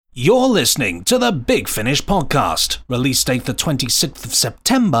You're listening to the Big Finish podcast, release date the 26th of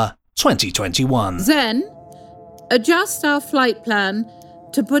September, 2021. Zen, adjust our flight plan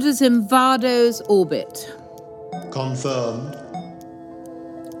to put us in Vardo's orbit. Confirmed.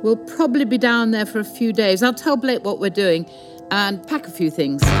 We'll probably be down there for a few days. I'll tell Blake what we're doing and pack a few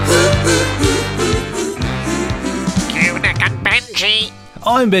things. Nick and Benji.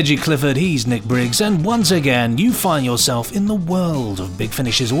 I'm Benji Clifford, he's Nick Briggs, and once again you find yourself in the world of Big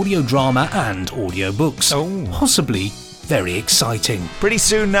Finish's audio drama and audio books. Possibly very exciting. Pretty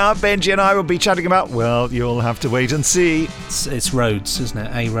soon now, Benji and I will be chatting about, well, you'll have to wait and see. It's roads, isn't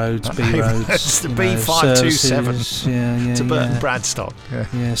it? A roads, B roads. It's the B527. Yeah, to Burton Bradstock.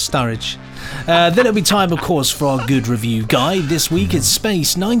 Yeah, Sturridge. Then it'll be time, of course, for our good review guide. This week it's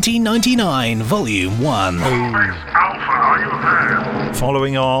Space 1999, Volume 1. Space Alpha, are you there?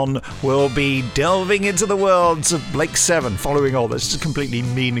 Following on, we'll be delving into the worlds of Blake 7. Following on, that's just a completely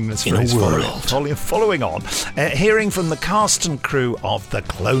meaningless phrase. Following on, hearing from the cast and crew of The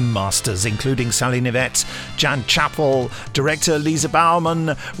Clone Masters, including Sally Nivette, Jan Chappell, director Lisa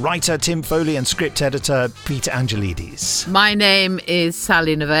Bauman, writer Tim Foley, and script editor Peter Angelides. My name is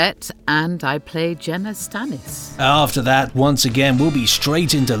Sally Nivette, and I play Jenna Stannis. After that, once again, we'll be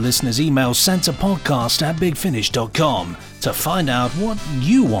straight into listeners' emails sent to podcast@bigfinish.com to find out what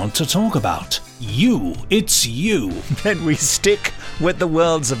you want to talk about. It's you. Then we stick with the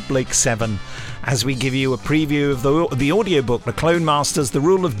worlds of Blake 7 as we give you a preview of the audiobook, The Clone Masters, The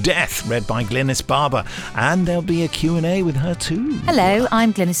Rule of Death, read by Glynis Barber. And there'll be a Q&A with her too. Hello,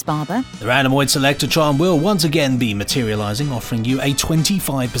 I'm Glynis Barber. The Randomoid Selectatron will once again be materialising, offering you a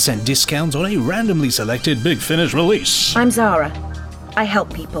 25% discount on a randomly selected Big Finish release. I'm Zara. I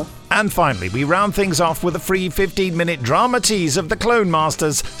help people. And finally, we round things off with a free 15-minute drama tease of The Clone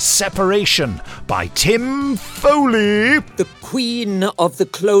Masters, Separation, by Tim Foley. The Queen of the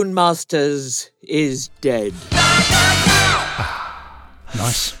Clone Masters is dead.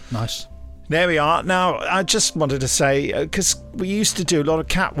 Nice. There we are. Now, I just wanted to say, because we used to do a lot of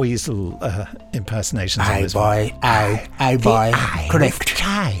Catweasel impersonations on this one. Correct.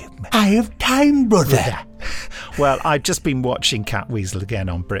 I have time, brother. Well, I've just been watching Catweasel again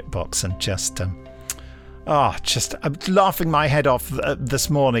on BritBox and just I'm laughing my head off this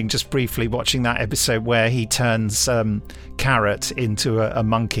morning, just briefly watching that episode where he turns Carrot into a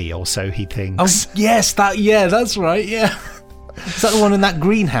monkey, or so he thinks. Oh, yes, that's right, yeah. Is that the one in that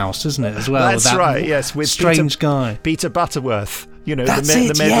greenhouse, isn't it, as well? That's right, yes. With strange guy. Peter Butterworth. You know, the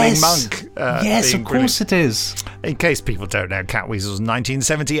meddling monk. Yes, of course it is. In case people don't know, Catweasel was a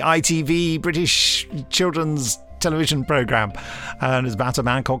 1970 ITV British children's television programme, and it's about a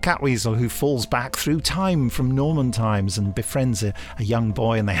man called Catweasel who falls back through time from Norman times and befriends a young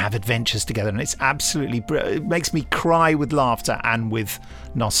boy, and they have adventures together, and it's absolutely it makes me cry with laughter and with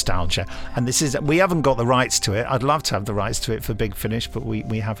nostalgia. And we haven't got the rights to it. I'd love to have the rights to it for Big Finish, but we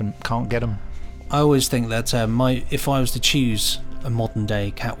can't get them. I always think that if I was to choose a modern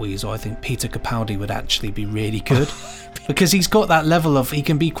day Catweasel, I think Peter Capaldi would actually be really good. Because he's got that level of, he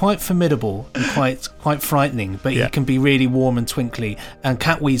can be quite formidable and quite frightening, but he can be really warm and twinkly. And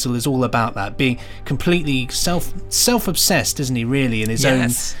Catweasel is all about that, being completely self-obsessed, isn't he, really, in his own,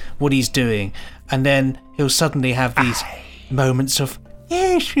 what he's doing. And then he'll suddenly have these moments of,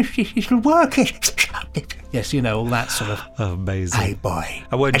 yes, it'll work. Yes, you know, all that sort of. Oh, amazing. Hey, boy.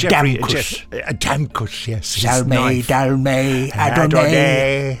 Well, a Damkus, yes. Dalme,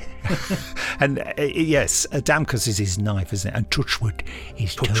 Adonai. And yes, Damkus is his knife, isn't it? And Touchwood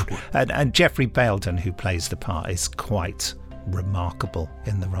is Touchwood. And Jeffrey Baildon, who plays the part, is quite remarkable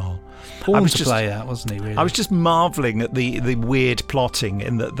in the role. Born to play that, wasn't he, really? I was just marvelling at the weird plotting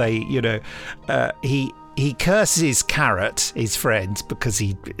in that they, he curses Carrot, his friend, because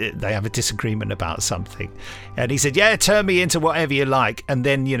they have a disagreement about something. And he said, yeah, turn me into whatever you like. And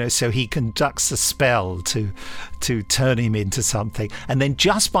then, so he conducts a spell to turn him into something. And then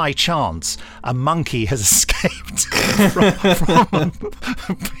just by chance, a monkey has escaped from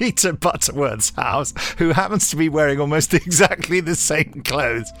Peter Butterworth's house, who happens to be wearing almost exactly the same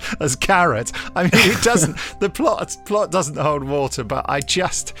clothes as Carrot. I mean, the plot doesn't hold water, but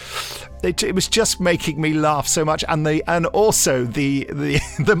it was just making me laugh so much, and also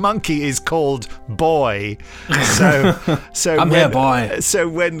the monkey is called Boy, so I'm here, boy. So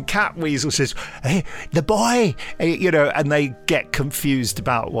when Catweasel says, "Hey, the boy," and they get confused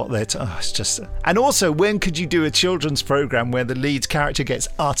about what they're. It's just. And also, when could you do a children's program where the lead character gets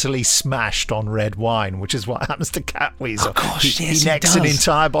utterly smashed on red wine, which is what happens to Catweasel? Oh gosh, he necks an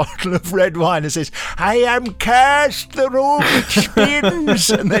entire bottle of red wine and says, "I am cursed, the room spins,"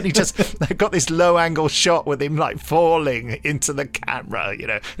 and then he just they've got this low-angle shot with him like falling into the camera, you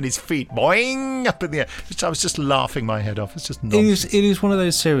know, and his feet boing up in the air. I was just laughing my head off. It's just nonsense. It is one of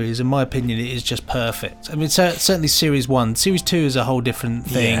those series, in my opinion, it is just perfect. I mean, certainly Series 1. Series 2 is a whole different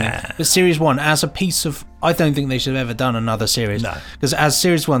thing. Yeah. But Series 1, as a piece of... I don't think they should have ever done another series. No. Because as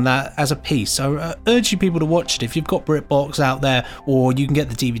Series 1, that as a piece, I urge you people to watch it. If you've got BritBox out there, or you can get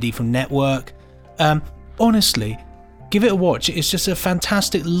the DVD from Network, honestly, give it a watch. It's just a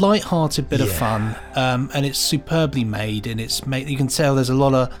fantastic, light-hearted bit of fun, and it's superbly made. And you can tell there's a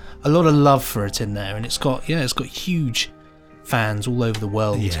lot of love for it in there, and it's got huge fans all over the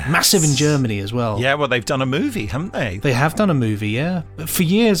world. Yes. Massive in Germany as well. Yeah, well, they've done a movie, haven't they? They have done a movie, yeah. But for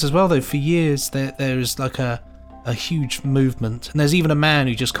years as well, though. For years, there is like a huge movement, and there's even a man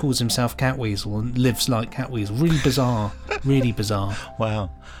who just calls himself Catweasel and lives like Catweasel. Really bizarre. Really bizarre.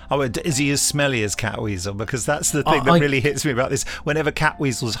 Wow. Oh, is he as smelly as Catweasel? Because that's the thing that really hits me about this. Whenever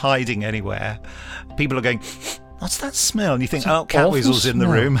Catweasel's hiding anywhere, people are going, what's that smell? And you think, oh, Catweasel's in the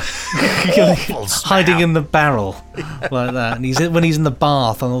room. Hiding in the barrel like that. And when he's in the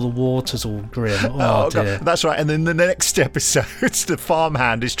bath and all the water's all grim. Oh, dear. God. That's right. And then the next episode, the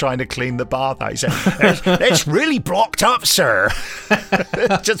farmhand is trying to clean the bath out. He said, it's really blocked up, sir.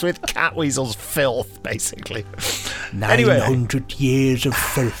 Just with Catweasel's filth, basically. 900 years of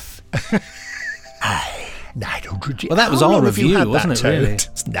filth. 900 years. Well, that was our review, wasn't it, really?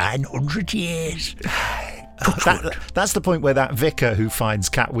 It's 900 years. That's the point where that vicar who finds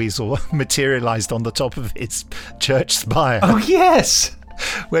Catweasel materialised on the top of his church spire. Oh, yes!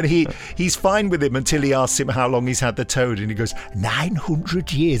 When he's fine with him until he asks him how long he's had the toad, and he goes,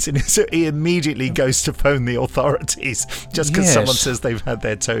 900 years. And so he immediately goes to phone the authorities just because someone says they've had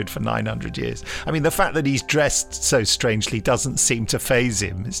their toad for 900 years. I mean, the fact that he's dressed so strangely doesn't seem to faze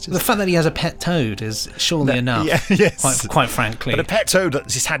him. It's just... The fact that he has a pet toad is surely enough. Yeah, yes. Quite frankly. But a pet toad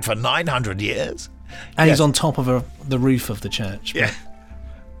that he's had for 900 years. And he's on top of the roof of the church. Yeah.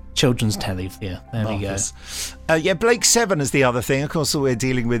 Children's telly. Yeah, there Marvellous. We go. Blake Seven is the other thing, of course, that we're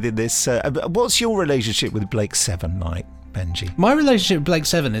dealing with in this. What's your relationship with Blake Seven like, Benji? My relationship with Blake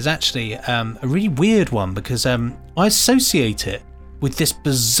Seven is actually a really weird one, because I associate it with this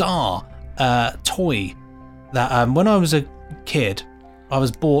bizarre toy that when I was a kid, I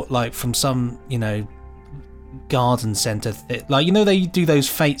was bought like from some, garden centre, like, they do those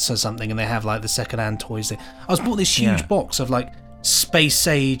fates or something, and they have like the second-hand toys there. I was bought this huge box of like space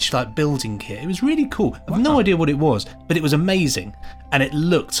age like building kit. It was really cool. I have no idea what it was, but it was amazing, and it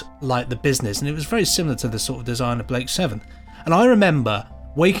looked like the business, and it was very similar to the sort of design of Blake Seven. And I remember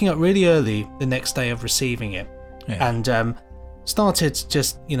waking up really early the next day of receiving it, and started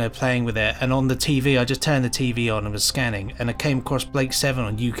just playing with it, and on the TV I just turned the TV on and was scanning, and I came across Blake 7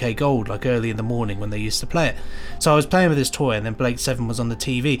 on UK Gold like early in the morning when they used to play it. So I was playing with this toy, and then Blake 7 was on the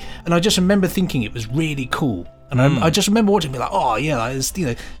TV, and I just remember thinking it was really cool, and I just remember watching it like, oh yeah, like there's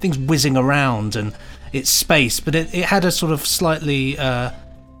things whizzing around and it's space, but it had a sort of slightly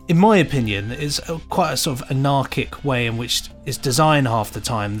in my opinion, is quite a sort of anarchic way in which it's designed half the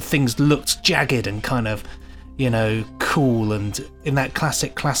time. Things looked jagged and kind of cool, and in that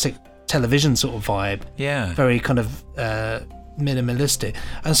classic television sort of vibe. Yeah. Very kind of minimalistic.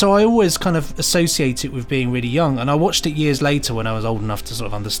 And so I always kind of associate it with being really young. And I watched it years later when I was old enough to sort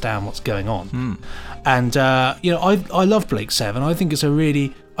of understand what's going on. And I love Blake 7. I think it's a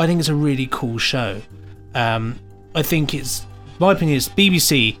really cool show. I think it's, my opinion, it's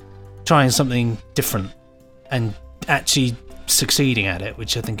BBC trying something different and actually succeeding at it,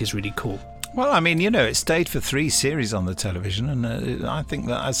 which I think is really cool. Well, I mean, it stayed for 3 series on the television, and I think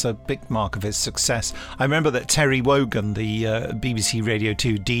that's a big mark of its success. I remember that Terry Wogan, the BBC Radio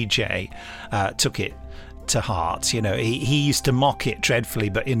 2 DJ, took it to heart. He used to mock it dreadfully,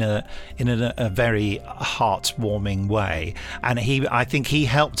 but in a very heartwarming way. And I think he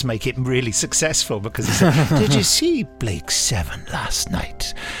helped make it really successful, because he said, "Did you see Blake 7 last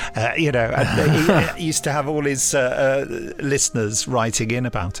night?" And he used to have all his listeners writing in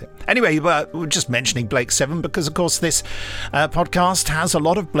about it. Anyway, we're just mentioning Blake 7 because, of course, this podcast has a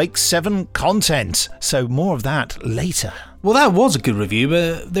lot of Blake 7 content. So more of that later. Well, that was a good review,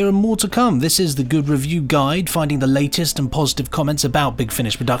 but there are more to come. This is the Good Review Guide, finding the latest and positive comments about Big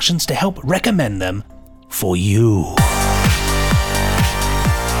Finish Productions to help recommend them for you.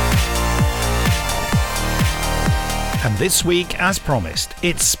 And this week, as promised,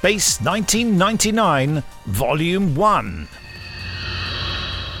 it's Space 1999, Volume 1.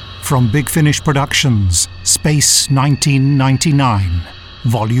 From Big Finish Productions, Space 1999,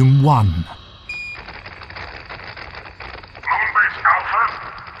 Volume 1.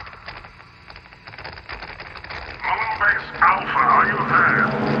 Moonbase Alpha, are you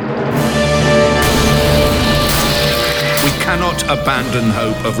there? abandon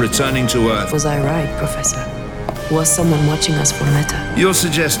hope of returning to Earth. Was I right, Professor? Was someone watching us from Meta? You're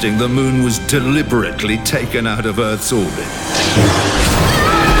suggesting the moon was deliberately taken out of Earth's orbit.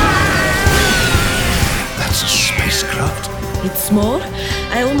 That's a spacecraft. It's small.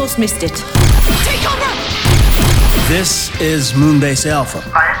 I almost missed it. Take over! This is Moonbase Alpha.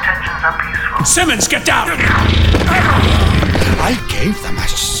 My intentions are peaceful. Simmons, get down! I gave them a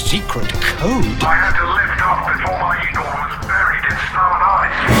secret code. I had to lift off before my eagle was buried in snow and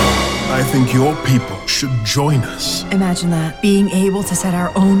ice. I think your people should join us. Imagine that, being able to set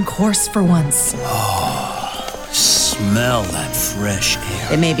our own course for once. Oh, smell that fresh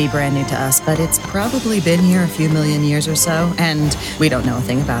air. It may be brand new to us, but it's probably been here a few million years or so, and we don't know a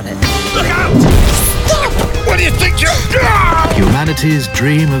thing about it. Look out! Stop! What do you think you're doing? Humanity's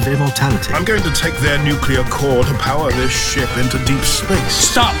dream of immortality. I'm going to take their nuclear core to power this ship into deep space.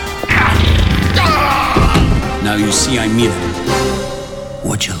 Stop! Now you see I mean it.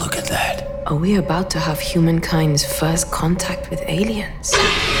 Would you look at that? Are we about to have humankind's first contact with aliens?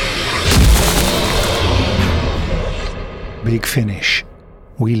 Big Finish.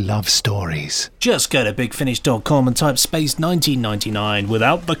 We love stories. Just go to bigfinish.com and type space 1999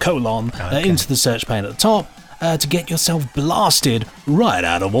 without the colon into the search pane at the top to get yourself blasted right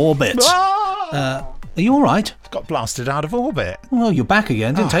out of orbit. Are you all right? Got blasted out of orbit. Well, you're back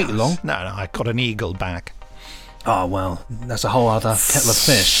again. Didn't take you long. No, I got an eagle back. Oh, well, that's a whole other kettle of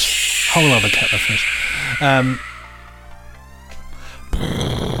fish. Whole other kettle of fish.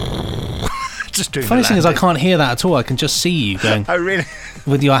 Just doing funny thing is I can't hear that at all. I can just see you going. Oh, really?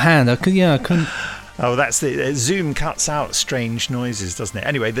 With your hand. I couldn't. Oh, that's the Zoom cuts out strange noises, doesn't it?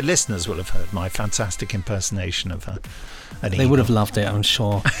 Anyway, the listeners will have heard my fantastic impersonation of an eagle. They would have loved it, I'm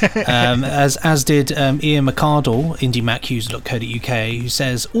sure. as did Ian McCardle, IndieMacHughes.co.uk, who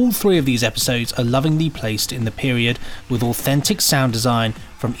says all three of these episodes are lovingly placed in the period with authentic sound design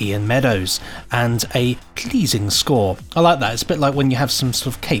from Ian Meadows and a pleasing score. I like that. It's a bit like when you have some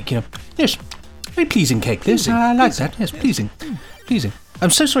sort of cake, Yes, very pleasing cake. This I like that. Yes, pleasing. I'm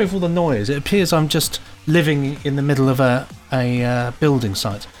so sorry for all the noise. It appears I'm just living in the middle of a building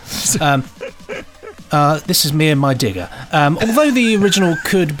site. This is me and my digger. Although the original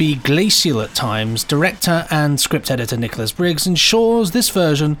could be glacial at times, director and script editor Nicholas Briggs ensures this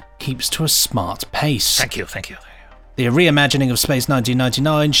version keeps to a smart pace. Thank you. The reimagining of Space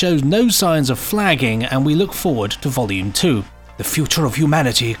 1999 shows no signs of flagging, and we look forward to Volume 2. The future of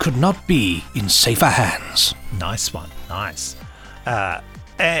humanity could not be in safer hands. Nice one. Nice.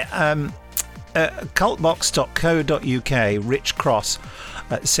 Cultbox.co.uk, Rich Cross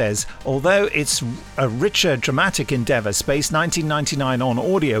says, although it's a richer dramatic endeavour, Space 1999 on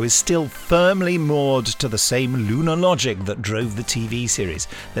audio is still firmly moored to the same lunar logic that drove the TV series.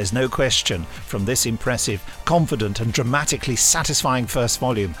 There's no question from this impressive, confident and dramatically satisfying first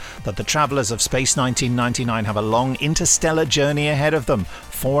volume that the travellers of Space 1999 have a long interstellar journey ahead of them.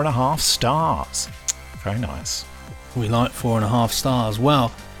 4.5 stars. Very nice. We like 4.5 stars.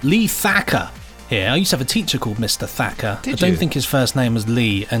 Well, Lee Thacker here. I used to have a teacher called Mr. Thacker. I don't think his first name was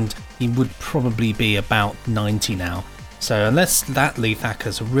Lee, and he would probably be about 90 now. So unless that Lee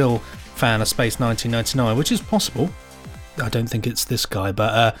Thacker's a real fan of Space 1999, which is possible, I don't think it's this guy,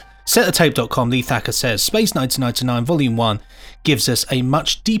 but setthetape.com, Lee Thacker says, Space 1999 Volume 1 gives us a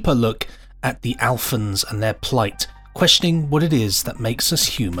much deeper look at the Alphans and their plight, questioning what it is that makes us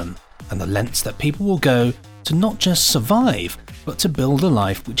human, and the lengths that people will go to not just survive, but to build a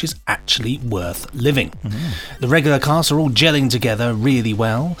life which is actually worth living. The regular cast are all gelling together really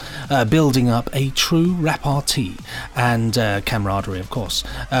well, building up a true repartee and camaraderie, of course,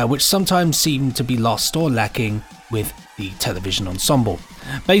 which sometimes seem to be lost or lacking with the television ensemble.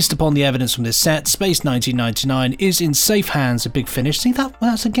 Based upon the evidence from this set, Space 1999 is in safe hands at Big Finish. See,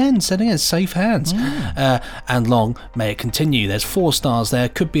 that's again, said again, safe hands. And long may it continue. There's 4 stars there.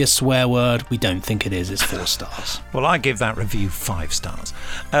 Could be a swear word. We don't think it is. It's 4 stars. Well, I give that review 5 stars.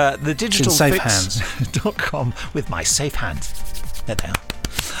 The digitalfix.com with my safe hands. There they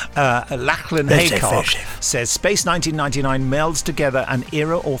are. Lachlan Haycock says Space 1999 melds together an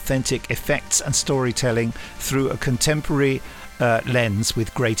era-authentic effects and storytelling through a contemporary lens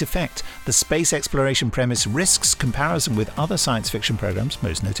with great effect. The space exploration premise risks comparison with other science fiction programs,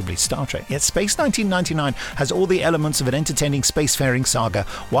 most notably Star Trek. Yet Space 1999 has all the elements of an entertaining spacefaring saga,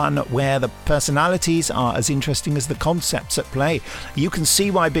 one where the personalities are as interesting as the concepts at play. You can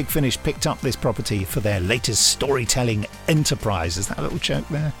see why Big Finish picked up this property for their latest storytelling enterprise. Is that a little joke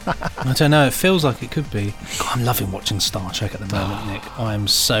there? I don't know, it feels like it could be. God, I'm loving watching Star Trek at the moment, Nick. I'm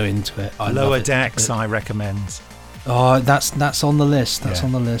so into it. Lower Decks, I recommend. Oh, that's on the list. That's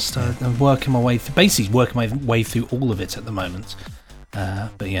on the list. I'm working my way through. Basically, working my way through all of it at the moment.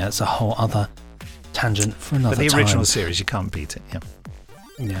 But yeah, it's a whole other tangent for another time. But the original series, you can't beat it. Yeah.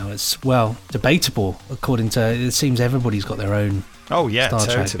 You know, it's debatable. According to it seems everybody's got their own. Oh yeah, Star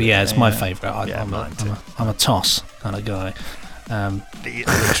totally. Trek. But yeah, it's my favourite. I'm a TOS kind of guy. The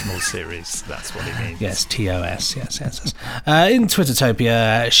original series, that's what it means. Yes, TOS. Yes. In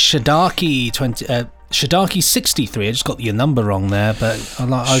Twittertopia, Shadaki63. I just got your number wrong there, but I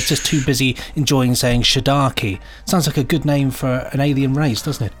was just too busy enjoying saying Shadaki. Sounds like a good name for an alien race,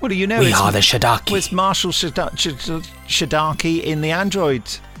 doesn't it? What do you know? We are the Shadaki. It's Marshal Shadaki in the Android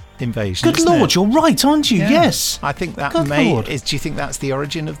invasion. Good Lord, you're right, aren't you? Yeah. Yes. I think that do you think that's the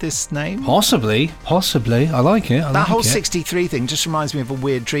origin of this name? Possibly. I like it. That whole 63 thing just reminds me of a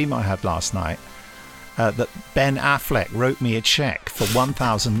weird dream I had last night. That Ben Affleck wrote me a cheque for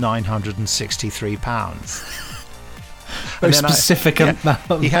 £1,963. Very specific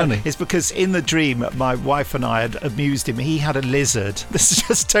amount of money. It's because in the dream, my wife and I had amused him. He had a lizard. This is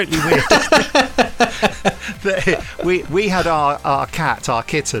just totally weird. we had our cat, our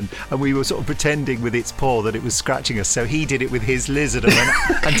kitten, and we were sort of pretending with its paw that it was scratching us. So he did it with his lizard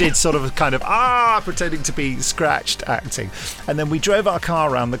and did sort of a kind of pretending to be scratched acting. And then we drove our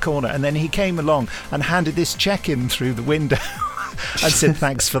car around the corner, and then he came along and handed this cheque in through the window and said,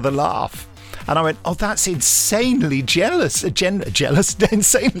 "Thanks for the laugh." And I went, "Oh, that's insanely insanely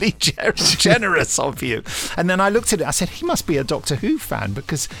generous of you." And then I looked at it. I said, "He must be a Doctor Who fan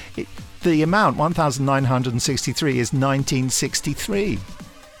because the amount 1,963 is 1963."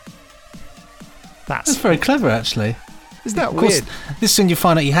 That's very clever, actually. Isn't that weird? This thing you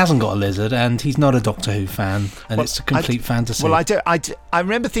find out he hasn't got a lizard, and he's not a Doctor Who fan, and it's a complete fantasy. Well, I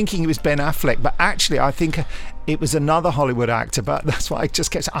remember thinking it was Ben Affleck, but actually I think it was another Hollywood actor. But that's what I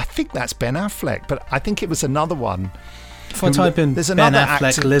just kept saying. I think that's Ben Affleck, but I think it was another one. If I type in Ben Affleck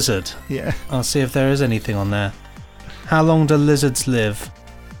actor, lizard, I'll see if there is anything on there. How long do lizards live?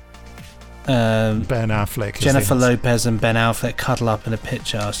 Ben Affleck. Jennifer Lopez and Ben Affleck cuddle up in a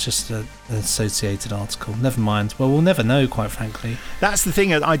picture. It's just an associated article. Never mind. Well, we'll never know, quite frankly. That's the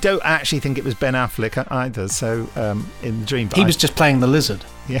thing. I don't actually think it was Ben Affleck either. So in the dream, he was just playing the lizard.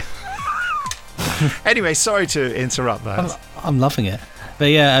 Yeah. Anyway, sorry to interrupt that. I'm loving it. But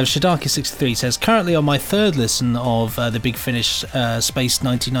yeah, Shadaki63 says, currently on my third listen of the Big Finish Space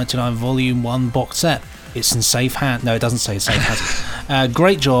 1999 Volume 1 box set. It's in safe hands. No, it doesn't say safe hands.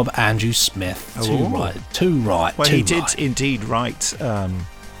 Great job, Andrew Smith. Too right. Well, he did indeed write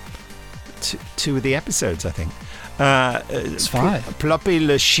two of the episodes, I think. It's fine. Ploppy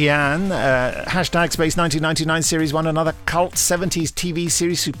Le Chien, hashtag Space 1999 Series 1, another cult 70s TV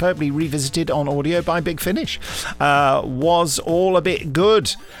series superbly revisited on audio by Big Finish. Was all a bit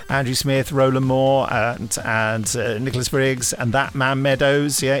good. Andrew Smith, Roland Moore, and Nicholas Briggs, and that man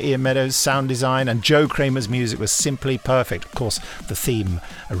Meadows, Ian Meadows' sound design, and Joe Kramer's music was simply perfect. Of course, the theme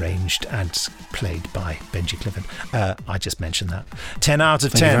arranged and played by Benji Clifford. I just mentioned that. 10 out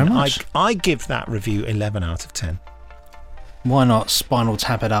of 10. Thank you very much. I give that review 11 out of 10. Why not Spinal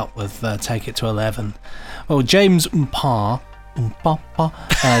tap it up with take it to 11? Well, James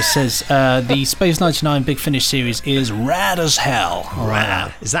says the Space 99 Big Finish series is rad as hell.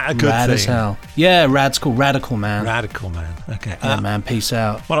 Rad. Is that a good rad thing? Rad as hell. Yeah, rad's called Radical Man. Radical Man. Okay. Yeah, man, peace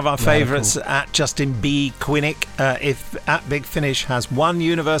out. One of our favourites at Justin B. Quinnick. If at Big Finish has one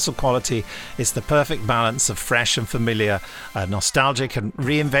universal quality, it's the perfect balance of fresh and familiar, nostalgic and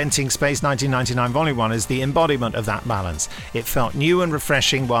reinventing Space 1999 Volume 1 is the embodiment of that balance. It felt new and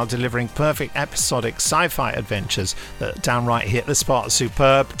refreshing while delivering perfect episodic sci-fi adventures that downright hit the spot.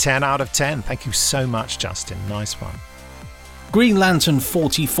 Superb. 10 out of 10. Thank you so much, Justin. Nice one. Green Lantern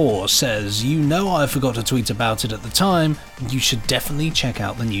 44 says, I forgot to tweet about it at the time. You should definitely check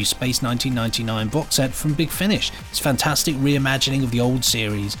out the new Space 1999 box set from Big Finish. It's a fantastic reimagining of the old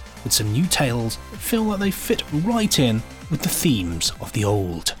series with some new tales that feel like they fit right in with the themes of the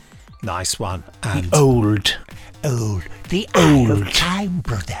old. Nice one. And the old. The old time,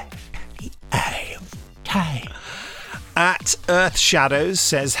 brother. The old time. At Earth Shadows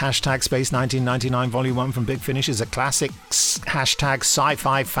says hashtag Space 1999 Volume 1 from Big Finish is a classic hashtag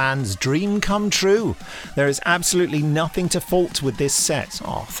sci-fi fans dream come true. There is absolutely nothing to fault with this set.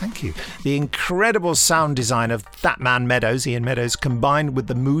 Oh, thank you. The incredible sound design of that man Meadows, Ian Meadows, combined with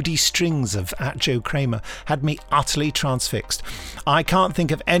the moody strings of at Joe Kramer had me utterly transfixed. I can't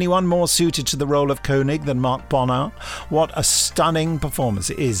think of anyone more suited to the role of Koenig than Mark Bonnar. What a stunning performance.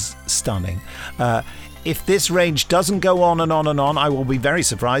 It is stunning. If this range doesn't go on and on and on, I will be very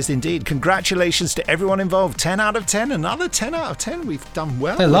surprised indeed. Congratulations to everyone involved. 10 out of 10, another 10 out of 10. We've done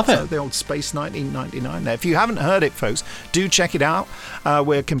well. I love it. The old Space 1999 there. If you haven't heard it, folks, do check it out.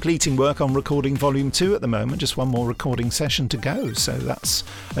 We're completing work on recording Volume 2 at the moment. Just one more recording session to go. So that's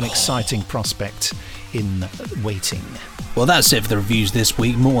an exciting prospect in waiting. Well, that's it for the reviews this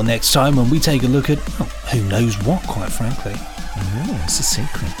week. More next time when we take a look at, well, who knows what, quite frankly. Oh, it's a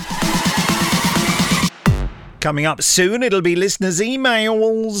secret. Coming up soon, it'll be listeners'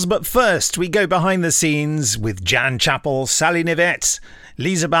 emails. But first, we go behind the scenes with Jan Chappell, Sally Nivette,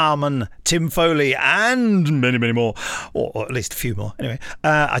 Lisa Bauman, Tim Foley, and many, many more. Or at least a few more. Anyway,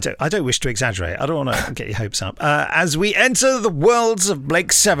 I don't wish to exaggerate. I don't want to get your hopes up. As we enter the worlds of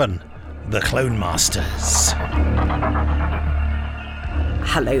Blake 7, the Clone Masters.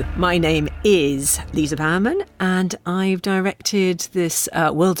 Hello, my name is Lisa Bauman, and I've directed this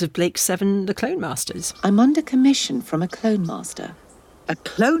Worlds of Blake 7, The Clone Masters. I'm under commission from a Clone Master. A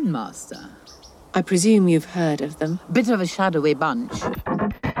Clone Master? I presume you've heard of them. Bit of a shadowy bunch.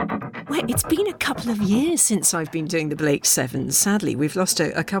 Well, it's been a couple of years since I've been doing the Blake 7. Sadly, we've lost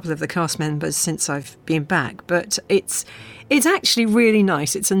a couple of the cast members since I've been back, but it's actually really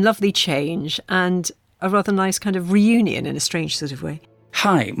nice. It's a lovely change and a rather nice kind of reunion in a strange sort of way.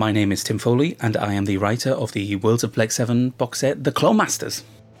 Hi, my name is Tim Foley, and I am the writer of the Worlds of Blake 7 box set, The Clone Masters.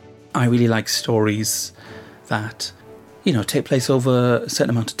 I really like stories that, take place over a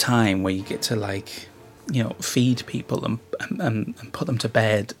certain amount of time, where you get to, feed people and put them to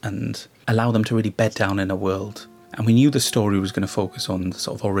bed and allow them to really bed down in a world. And we knew the story was going to focus on the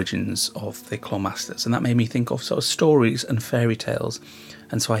sort of origins of the Clone Masters, and that made me think of sort of stories and fairy tales.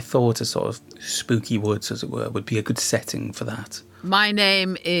 And so I thought a sort of spooky woods, as it were, would be a good setting for that. My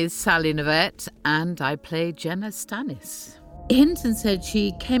name is Sally Nivette, and I play Jenna Stannis. Hinton said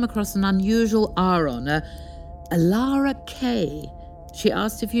she came across an unusual Aron, a Lara Kay. She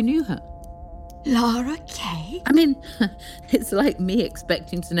asked if you knew her. Lara Kay? I mean, it's like me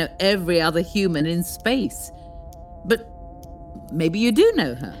expecting to know every other human in space. But maybe you do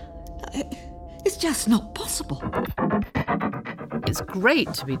know her. It's just not possible. It's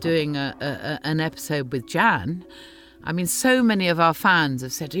great to be doing an episode with Jan. I mean, so many of our fans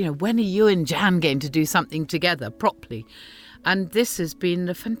have said, when are you and Jan going to do something together properly? And this has been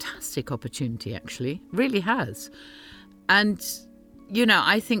a fantastic opportunity, actually. Really has. And,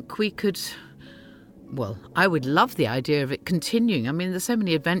 I think we could... Well, I would love the idea of it continuing. I mean, there's so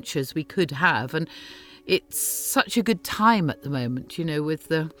many adventures we could have. And it's such a good time at the moment, with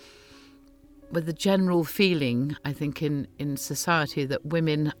the general feeling, I think, in society that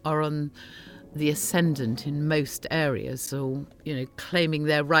women are on the ascendant in most areas, or, claiming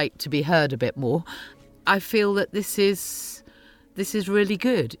their right to be heard a bit more. I feel that this is really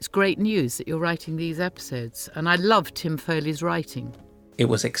good. It's great news that you're writing these episodes, and I love Tim Foley's writing. It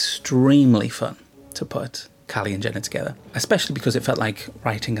was extremely fun to put Callie and Jenna together, especially because it felt like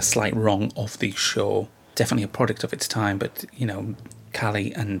writing a slight wrong of the show. Definitely a product of its time, but,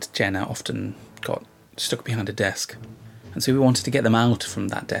 Callie and Jenna often got stuck behind a desk. And so we wanted to get them out from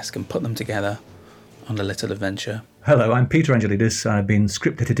that desk and put them together on a little adventure. Hello, I'm Peter Angelidis. I've been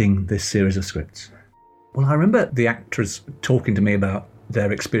script editing this series of scripts. Well, I remember the actors talking to me about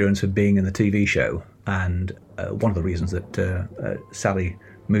their experience of being in the TV show, and one of the reasons that Sally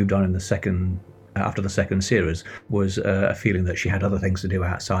moved on in after the second series was a feeling that she had other things to do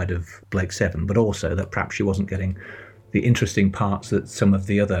outside of Blake 7, but also that perhaps she wasn't getting the interesting parts that some of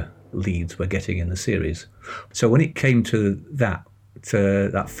the other leads were getting in the series. So when it came to that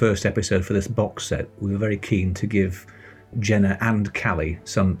first episode for this box set, we were very keen to give Jenna and Callie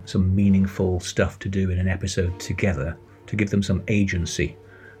some meaningful stuff to do in an episode together, to give them some agency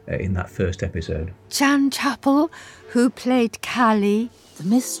in that first episode. Jan Chappell, who played Callie. The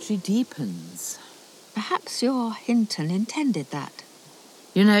mystery deepens. Perhaps your Hinton intended that.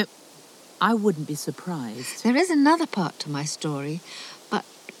 I wouldn't be surprised. There is another part to my story, but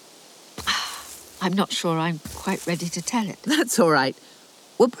I'm not sure I'm quite ready to tell it. That's all right.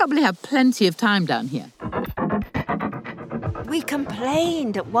 We'll probably have plenty of time down here. We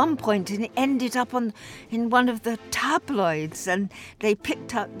complained at one point, and it ended up in one of the tabloids, and they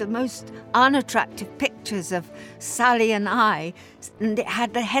picked up the most unattractive pictures of Sally and I, and it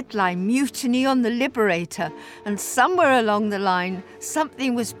had the headline, Mutiny on the Liberator, and somewhere along the line,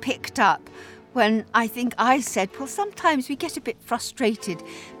 something was picked up when I think I said, well, sometimes we get a bit frustrated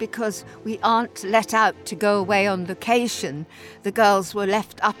because we aren't let out to go away on location. The girls were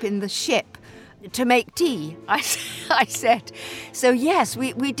left up in the ship. to make tea. I said. So yes,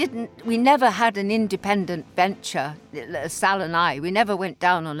 we never had an independent venture, Sal and I. We never went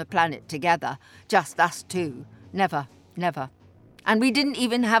down on a planet together, just us two. Never. And we didn't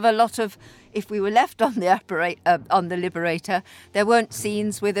even have a lot of, if we were left on the Liberator, there weren't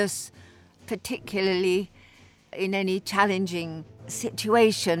scenes with us particularly in any challenging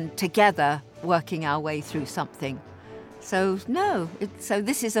situation together, working our way through something. So so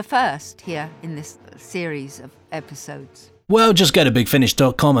this is a first here in this series of episodes. Well, just go to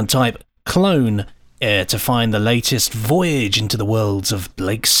bigfinish.com and type clone to find the latest voyage into the worlds of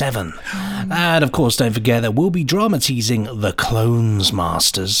Blake 7. And of course, don't forget that we'll be drama teasing the Clones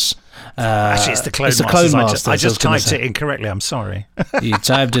Masters. Actually, it's the Clone Masters. I just typed it incorrectly. I'm sorry. You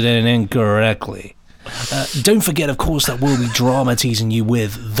typed it in incorrectly. Don't forget, of course, that we'll be drama teasing you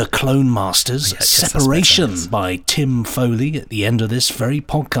with The Clone Masters, Separation by Tim Foley at the end of this very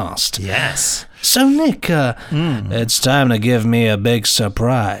podcast. Yes. So, Nick, it's time to give me a big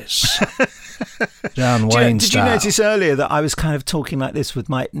surprise. John Wayne Did you notice earlier that I was kind of talking like this with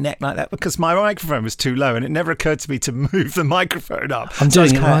my neck like that because my microphone was too low and it never occurred to me to move the microphone up. I'm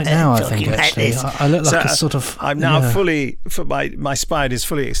doing it right now, I think, actually. I look like a sort of... I'm now fully... My spine is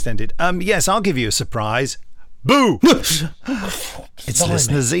fully extended. Yes, I'll give you a surprise. Boo! It's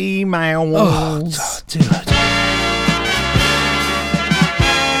listeners' emails. Oh, dude.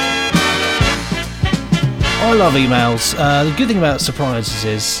 I love emails. The good thing about surprises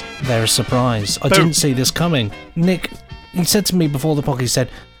is they're a surprise. I didn't see this coming. Nick, he said to me before the podcast, he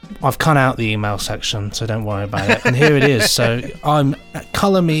said, I've cut out the email section, so don't worry about it. And here it is. So I'm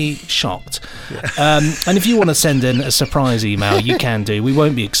colour me shocked. And if you want to send in a surprise email, you can do. We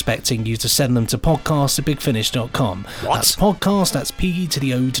won't be expecting you to send them to podcast@bigfinish.com. What? That's podcast, that's P to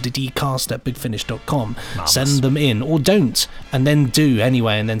the O to the D cast at bigfinish.com. Send them in, or don't, and then do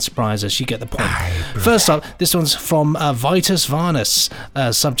anyway, and then surprise us. You get the point. First up, this one's from Vitus Varnus.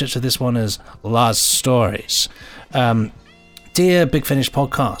 Subject to this one is Lost Stories. Dear Big Finish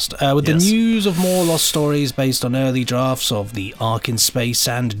podcast, with the news of more lost stories based on early drafts of The Ark in Space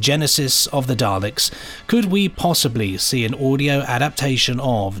and Genesis of the Daleks, could we possibly see an audio adaptation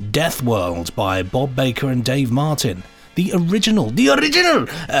of Death World by Bob Baker and Dave Martin? The original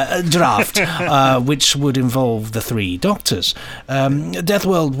draft, which would involve the 3 Doctors. Death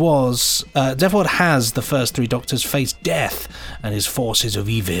World has the first 3 Doctors face death and his forces of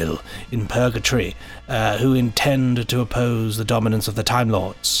evil in purgatory, who intend to oppose the dominance of the Time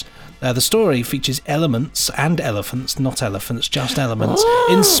Lords. The story features elements and elephants, not elephants, just elements,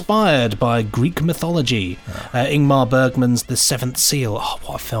 inspired by Greek mythology. Ingmar Bergman's The Seventh Seal,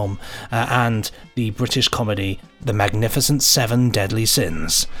 what a film, and the British comedy The Magnificent Seven Deadly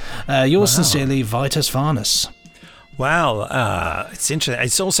Sins. Yours sincerely, Vitus Varnus. Well, it's interesting.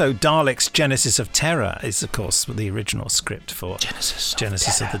 It's also Daleks' Genesis of Terror is, of course, the original script for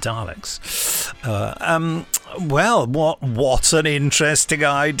Genesis of the Daleks. Well, what an interesting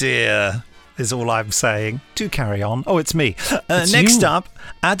idea is all I'm saying. Do carry on. Oh, it's me. Next up,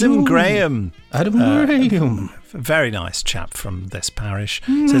 Adam Graham. Adam Graham. Very nice chap from this parish.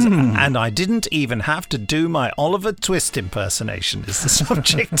 Says, and I didn't even have to do my Oliver Twist impersonation is the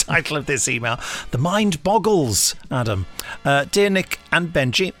subject title of this email. The mind boggles, Adam. Dear Nick and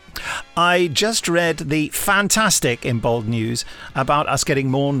Benji, I just read the fantastic, in bold news, about us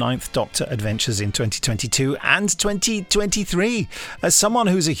getting more Ninth Doctor adventures in 2022 and 2023. As someone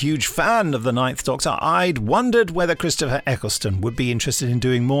who's a huge fan of the Ninth Doctor, I'd wondered whether Christopher Eccleston would be interested in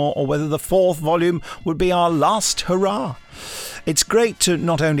doing more or whether the 4th volume would be our last hurrah. It's great to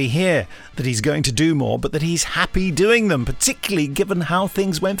not only hear that he's going to do more, but that he's happy doing them, particularly given how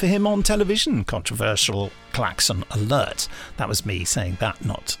things went for him on television. Controversial klaxon alert. That was me saying that,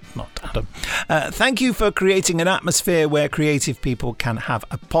 not Adam. Thank you for creating an atmosphere where creative people can have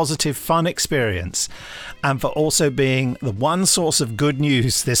a positive, fun experience, and for also being the one source of good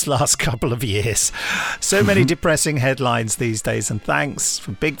news this last couple of years. So many depressing headlines these days, and thanks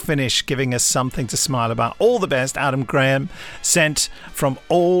for Big Finish giving us something to smile about. All the best, Adam Graham, sent from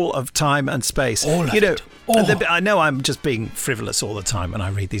all of time and space. I know I'm just being frivolous all the time when I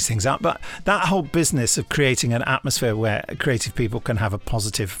read these things out, but that whole business of creating an atmosphere where creative people can have a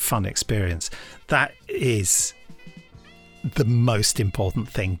positive, fun experience, that is the most important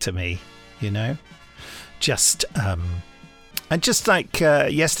thing to me, Just and just like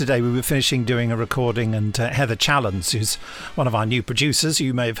yesterday, we were finishing doing a recording, and Heather Challens, who's one of our new producers, who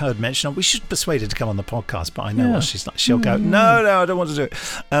you may have heard mention, we should persuade her to come on the podcast, but I know what she's like. She'll go, no, I don't want to do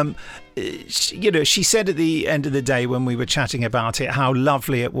it. she said at the end of the day when we were chatting about it how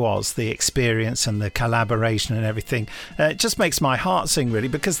lovely it was, the experience and the collaboration and everything. It just makes my heart sing, really,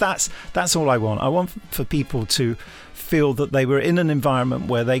 because that's all I want. I want for people to feel that they were in an environment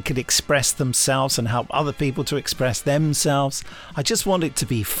where they could express themselves and help other people to express themselves. I just want it to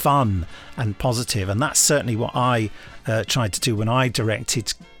be fun and positive, and that's certainly what I tried to do when I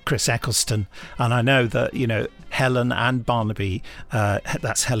directed Chris Eccleston. And I know that, Helen and Barnaby,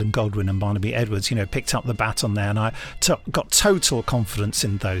 that's Helen Goldwyn and Barnaby Edwards, picked up the baton there, and I got total confidence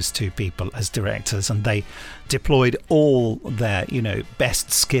in those two people as directors, and they deployed all their,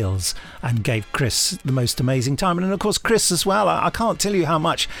 best skills and gave Chris the most amazing time. And of course, Chris as well, I can't tell you how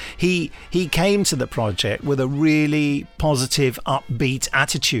much he came to the project with a really positive, upbeat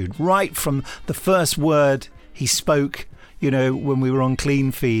attitude right from the first word he spoke. When we were on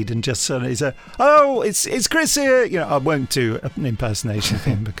Clean Feed, and just suddenly said, "Oh, it's Chris here." I won't do an impersonation of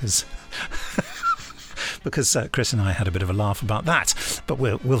him because Chris and I had a bit of a laugh about that. But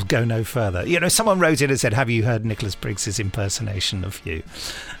we'll go no further. Someone wrote in and said, "Have you heard Nicholas Briggs's impersonation of you?"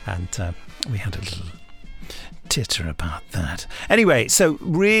 And we had a little titter about that. Anyway, so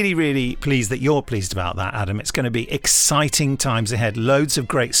really, really pleased that you're pleased about that, Adam. It's going to be exciting times ahead. Loads of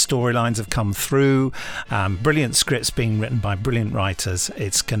great storylines have come through. Brilliant scripts being written by brilliant writers.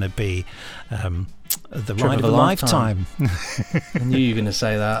 It's going to be the ride of a lifetime. I knew you were going to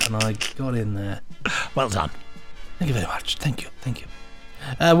say that, and I got in there. Well done. Thank you very much. Thank you.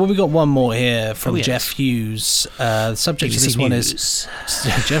 Well, we got one more here from Jeff Hughes. The subject of this one is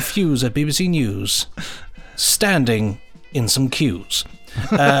Jeff Hughes at BBC News. Standing in some queues.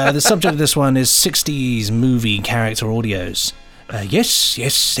 The subject of this one is 60s movie character audios. Yes,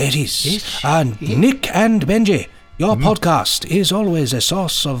 there is. Yes. Nick and Benji, your podcast is always a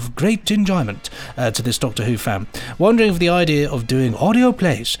source of great enjoyment to this Doctor Who fan. Wondering if the idea of doing audio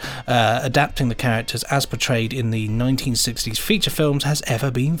plays, adapting the characters as portrayed in the 1960s feature films has ever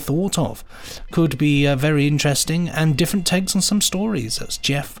been thought of. Could be very interesting and different takes on some stories. That's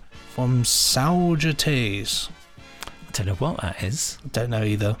Jeff from Tease. I don't know what that is. I don't know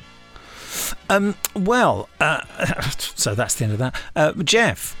either. So that's the end of that.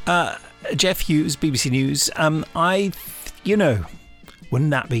 Jeff Hughes, BBC News.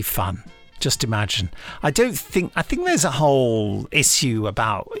 Wouldn't that be fun? Just imagine. I think there's a whole issue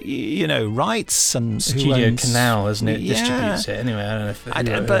about rights and Studio Canal, isn't it? Distributes it anyway. I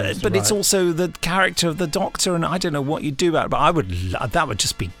don't know if but it's also the character of the Doctor, and I don't know what you do about it. But that would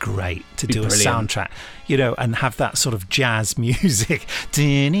just be great to do brilliant. A soundtrack, and have that sort of jazz music.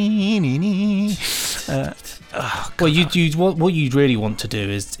 What you'd really want to do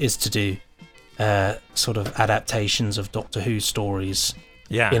is to do sort of adaptations of Doctor Who stories.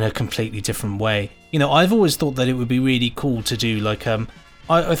 Yeah. In a completely different way. I've always thought that it would be really cool to do like I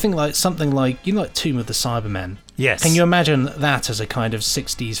think like something like like Tomb of the Cybermen. Yes. Can you imagine that as a kind of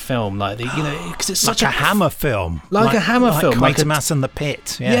 60s film, like because it's such like a Hammer film, like a Hammer film, like Quatermass and the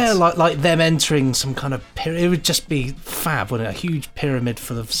Pit. Yes. Yeah, like them entering some kind of pyramid. It would just be fab, wouldn't it? A huge pyramid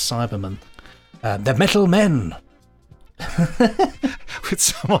full of Cybermen, the Metal Men, with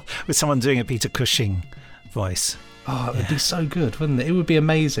someone doing a Peter Cushing voice. Oh, it would be so good, wouldn't it? It would be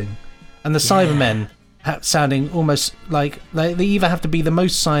amazing. And the Cybermen sounding almost like they either have to be the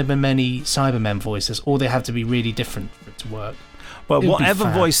most Cybermen-y Cybermen voices, or they have to be really different for it to work. Well, whatever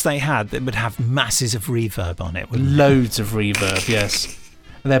voice they had, it would have masses of reverb on it. Loads of reverb, yes.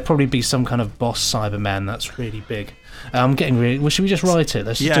 And there'd probably be some kind of boss Cyberman that's really big. I'm getting really... Well, should we just write it?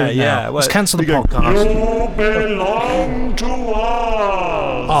 Let's just do it now. Well, let's cancel the podcast. You belong to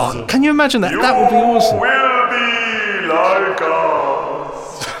us. Oh, can you imagine that? That would be awesome. Like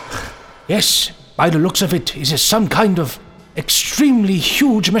us. Yes, by the looks of it is some kind of extremely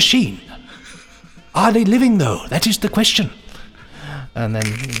huge machine. Are they living though? That is the question. And then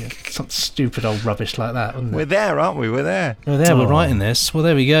some stupid old rubbish like that, wouldn't it? We're there, aren't we? We're there. We're there. We're writing this. Well,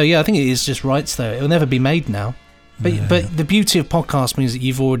 there we go. Yeah, I think it is just rights though. It'll never be made now. But the beauty of podcast means that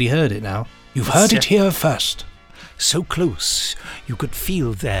you've already heard it now. You've heard it here first. So close, you could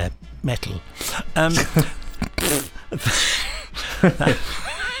feel their metal. That's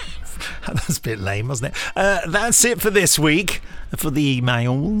a bit lame, wasn't it? That's it for this week, for the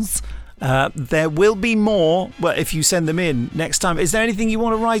emails. There will be more, well, if you send them in next time. Is there anything you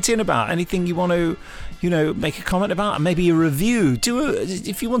want to write in about? Anything you want to, make a comment about? Maybe a review.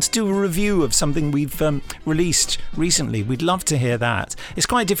 If you want to do a review of something we've released recently, we'd love to hear that. It's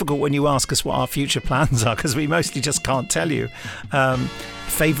quite difficult when you ask us what our future plans are, because we mostly just can't tell you.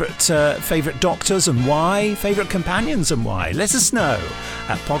 Favourite doctors and why? Favourite companions and why? Let us know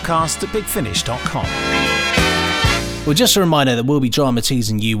at podcast@bigfinish.com. Well, just a reminder that we'll be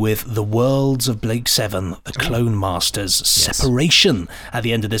dramatising you with The Worlds of Blake 7, The Clone Masters Separation at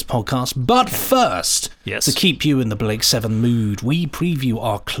the end of this podcast. But first, to keep you in the Blake 7 mood, we preview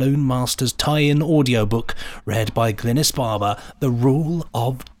our Clone Masters tie-in audiobook read by Glynis Barber, The Rule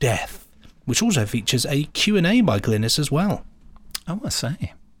of Death, which also features a Q&A by Glynis as well. Oh, I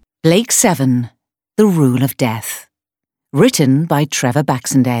say. Blake 7, The Rule of Death. Written by Trevor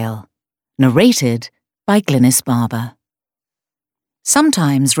Baxendale. Narrated by Glynis Barber.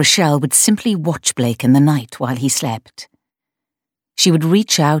 Sometimes Rochelle would simply watch Blake in the night while he slept. She would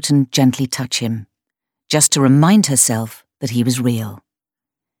reach out and gently touch him, just to remind herself that he was real.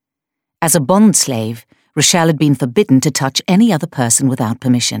 As a bond slave, Rochelle had been forbidden to touch any other person without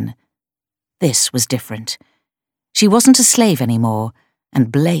permission. This was different. She wasn't a slave anymore,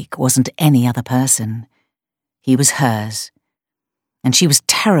 and Blake wasn't any other person. He was hers, and she was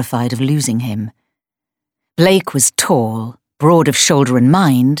terrified of losing him. Blake was tall, broad of shoulder and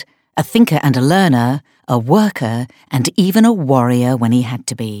mind, a thinker and a learner, a worker, and even a warrior when he had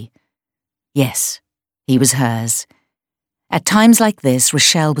to be. Yes, he was hers. At times like this,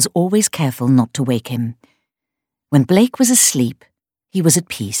 Rochelle was always careful not to wake him. When Blake was asleep, he was at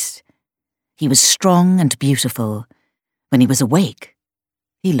peace. He was strong and beautiful. When he was awake,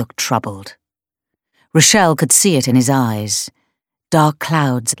 he looked troubled. Rochelle could see it in his eyes. Dark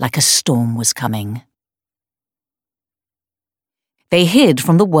clouds like a storm was coming. They hid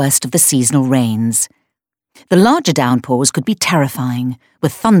from the worst of the seasonal rains. The larger downpours could be terrifying,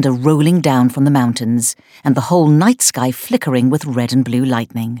 with thunder rolling down from the mountains and the whole night sky flickering with red and blue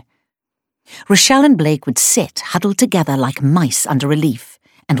lightning. Rochelle and Blake would sit huddled together like mice under a leaf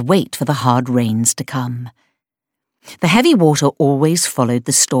and wait for the hard rains to come. The heavy water always followed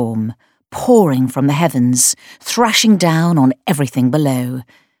the storm, pouring from the heavens, thrashing down on everything below,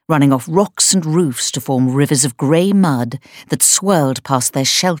 running off rocks and roofs to form rivers of grey mud that swirled past their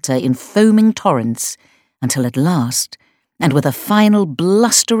shelter in foaming torrents, until at last, and with a final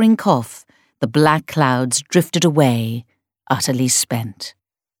blustering cough, the black clouds drifted away, utterly spent.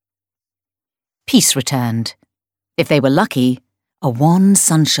 Peace returned. If they were lucky, a wan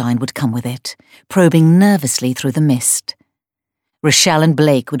sunshine would come with it, probing nervously through the mist. Rochelle and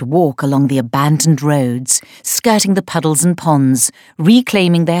Blake would walk along the abandoned roads, skirting the puddles and ponds,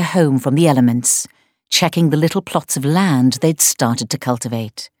 reclaiming their home from the elements, checking the little plots of land they'd started to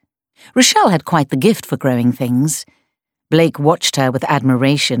cultivate. Rochelle had quite the gift for growing things. Blake watched her with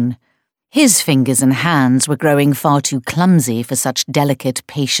admiration. His fingers and hands were growing far too clumsy for such delicate,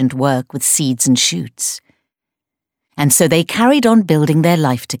 patient work with seeds and shoots. And so they carried on building their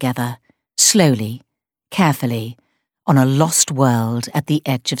life together, slowly, carefully, on a lost world at the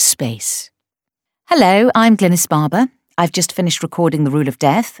edge of space. Hello, I'm Glynis Barber. I've just finished recording The Rule of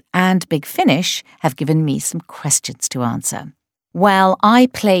Death, and Big Finish have given me some questions to answer. Well, I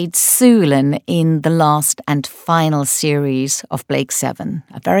played Sulan in the last and final series of Blake 7,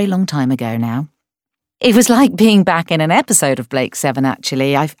 a very long time ago now. It was like being back in an episode of Blake 7,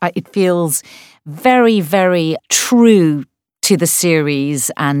 actually. It feels very, very true to the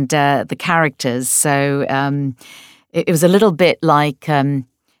series and the characters, so it was a little bit like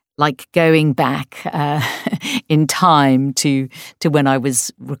going back in time to when I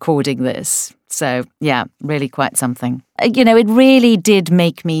was recording this. So, yeah, really quite something. It really did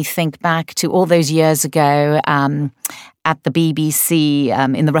make me think back to all those years ago at the BBC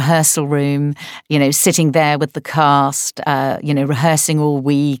in the rehearsal room, sitting there with the cast, rehearsing all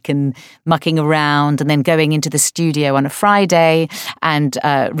week and mucking around and then going into the studio on a Friday and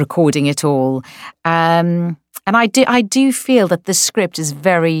recording it all. And I do feel that the script is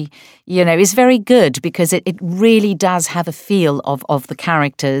very good because it really does have a feel of the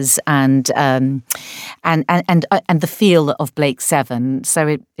characters and the feel of Blake 7. So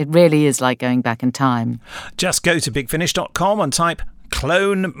it really is like going back in time. Just go to bigfinish.com and type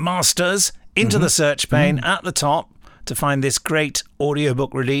Clone Masters into the search pane at the top to find this great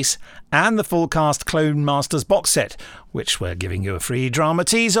audiobook release and the full cast Clone Masters box set, which we're giving you a free drama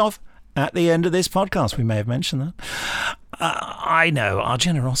tease of at the end of this podcast. We may have mentioned that. I know, our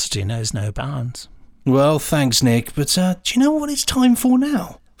generosity knows no bounds. Well, thanks, Nick, but do you know what it's time for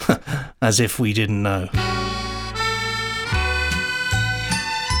now? As if we didn't know.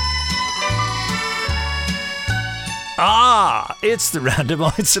 It's the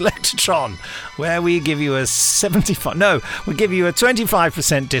Randomoid Selectatron, where we give you a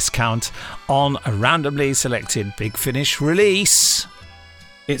 25% discount on a randomly selected Big Finish release.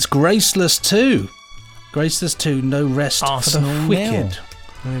 It's Graceless 2. Graceless 2, No Rest Arsenal for the Wicked.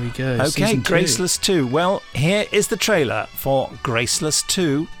 There we go. Okay, Graceless 2. Well, here is the trailer for Graceless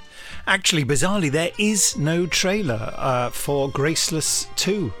 2. Actually, bizarrely, there is no trailer for Graceless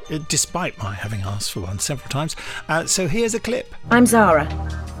 2, despite my having asked for one several times. So here's a clip. I'm Zara.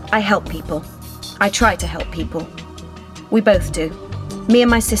 I help people. I try to help people. We both do. Me and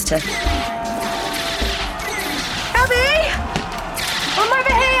my sister. Abby! I'm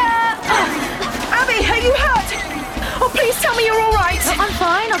over here! Abby, are you hurt? Oh, please tell me you're all right. I'm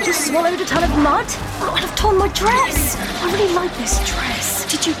fine. I've just swallowed a ton of mud. Oh, and I've torn my dress. I really like this dress.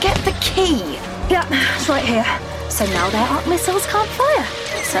 Did you get the key? Yeah, it's right here. So now their arc missiles can't fire.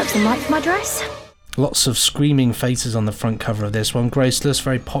 Serves them right for my dress. Lots of screaming faces on the front cover of this one. Graceless,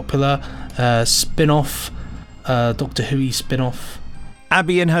 very popular. Spin-off. Doctor Who spin-off.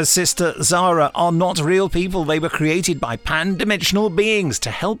 Abby and her sister Zara are not real people. They were created by pan-dimensional beings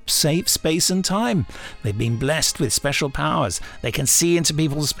to help save space and time. They've been blessed with special powers. They can see into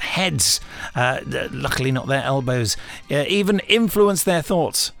people's heads, luckily not their elbows, even influence their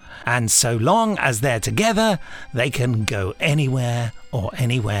thoughts. And so long as they're together, they can go anywhere or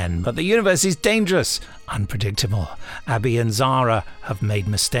anywhen. But the universe is dangerous, unpredictable. Abby and Zara have made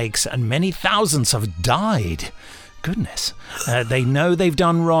mistakes and many thousands have died. Goodness, they know they've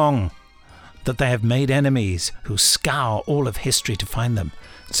done wrong, that they have made enemies who scour all of history to find them.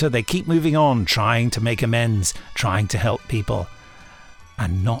 So they keep moving on, trying to make amends, trying to help people,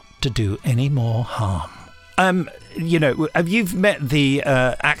 and not to do any more harm. Have you met the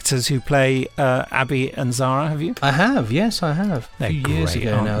actors who play Abby and Zara, have you? I have, yes, I have. They're a few years great,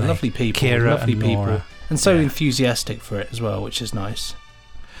 ago aren't now. they? Lovely people. Kira lovely and people. Laura. And so enthusiastic for it as well, which is nice.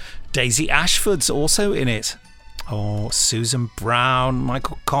 Daisy Ashford's also in it. Oh, Susan Brown,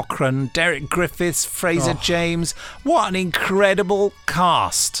 Michael Cochran, Derek Griffiths, Fraser James. What an incredible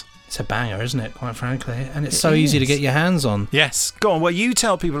cast. It's a banger, isn't it, quite frankly? And it's so easy to get your hands on. Yes. Go on, well, you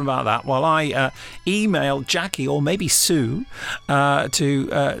tell people about that while I email Jackie or maybe Sue to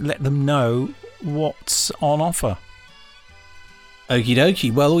let them know what's on offer. Okie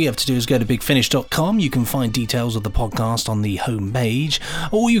dokie. Well, all you have to do is go to bigfinish.com. You can find details of the podcast on the home page,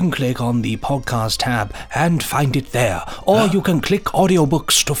 or you can click on the podcast tab and find it there. Or you can click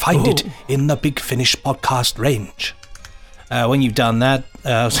audiobooks to find it in the Big Finish podcast range. When you've done that,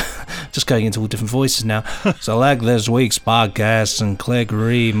 just going into all different voices now, select this week's podcast and click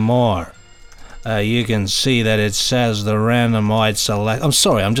read more. You can see that it says the randomized select. I'm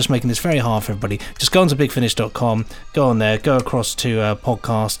sorry, I'm just making this very hard for everybody. Just go on to bigfinish.com, go on there, go across to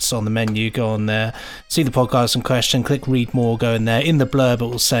podcasts on the menu, go on there, see the podcast in question, click read more, go in there. In the blurb it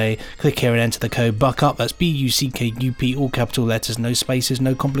will say, click here and enter the code BUCKUP. That's BUCKUP, all capital letters, no spaces,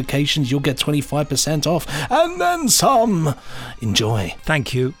 no complications. You'll get 25% off and then some. Enjoy.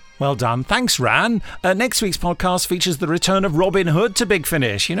 Thank you. Well done. Thanks, Ran. Next week's podcast features the return of Robin Hood to Big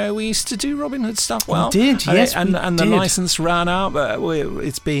Finish. You know, we used to do Robin Hood stuff well. We did, yes, and the did. licence ran out, but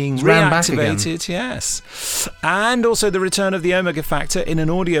it's being ran back reactivated, yes. And also the return of the Omega Factor in an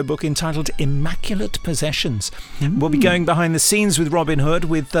audiobook entitled Immaculate Possessions. We'll be going behind the scenes with Robin Hood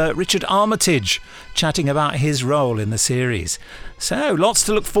with Richard Armitage, chatting about his role in the series. So, lots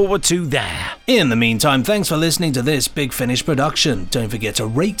to look forward to there. In the meantime, thanks for listening to this Big Finish production. Don't forget to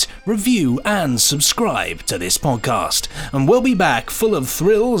rate, review and subscribe to this podcast. And we'll be back full of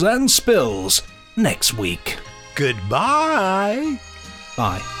thrills and spills next week. Goodbye.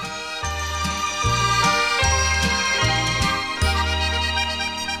 Bye.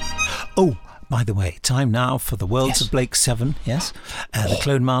 Oh, by the way, time now for the Worlds of Blake 7, yes? The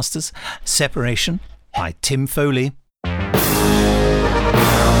Clone Masters, Separation by Tim Foley.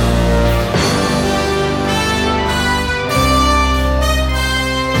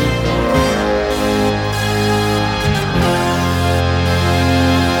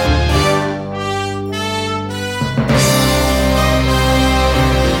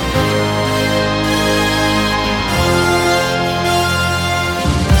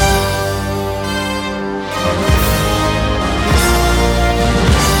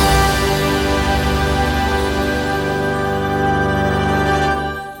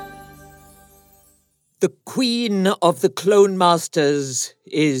 The Queen of the Clone Masters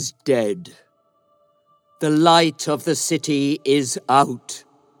is dead. The light of the city is out.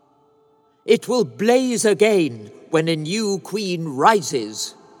 It will blaze again when a new queen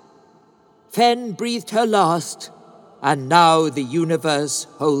rises. Fen breathed her last, and now the universe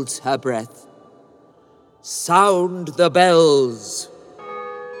holds her breath. Sound the bells.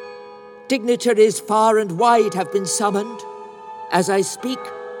 Dignitaries far and wide have been summoned. As I speak,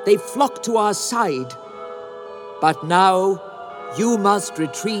 they flock to our side. But now, you must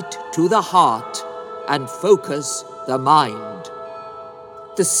retreat to the heart and focus the mind.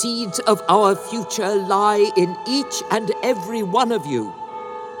 The seeds of our future lie in each and every one of you.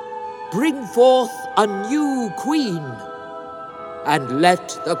 bring forth a new queen, and let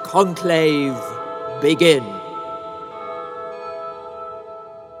the conclave begin.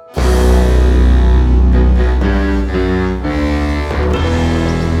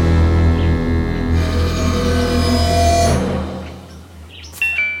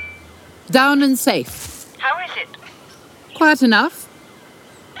 Down and safe. How is it? Quiet enough.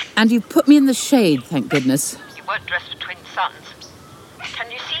 And you've put me in the shade, thank goodness. You weren't dressed for twin suns. Can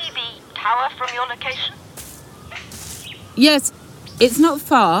you see the tower from your location? Yes, it's not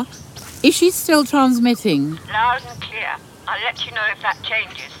far. Is she still transmitting? Loud and clear. I'll let you know if that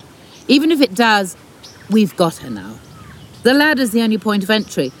changes. Even if it does, we've got her now. The ladder's the only point of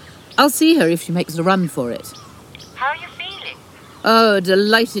entry. I'll see her if she makes a run for it. How are you feeling? Oh,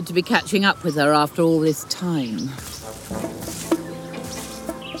 delighted to be catching up with her after all this time.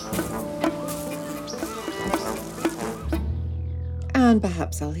 And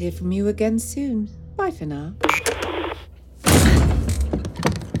perhaps I'll hear from you again soon. Bye for now.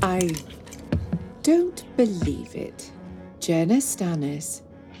 I don't believe it. Jenna Stannis.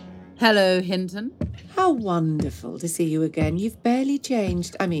 Hello, Hinton. How wonderful to see you again. You've barely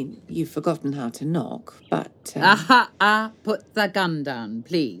changed. I mean, you've forgotten how to knock, but... Put the gun down,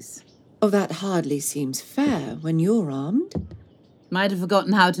 please. Oh, that hardly seems fair when you're armed. Might have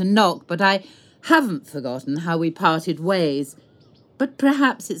forgotten how to knock, but I haven't forgotten how we parted ways. But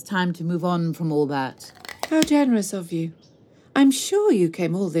perhaps it's time to move on from all that. How generous of you. I'm sure you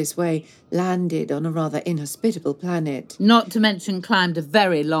came all this way, landed on a rather inhospitable planet. Not to mention climbed a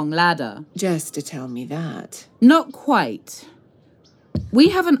very long ladder. Just to tell me that. Not quite. We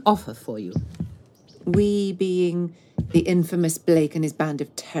have an offer for you. We being the infamous Blake and his band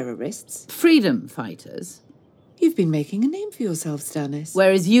of terrorists? Freedom fighters. You've been making a name for yourself, Stannis.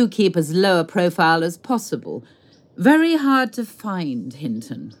 Whereas you keep as low a profile as possible. Very hard to find,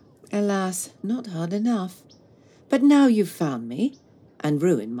 Hinton. Alas, not hard enough. But now you've found me, and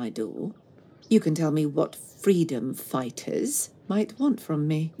ruined my door, you can tell me what freedom fighters might want from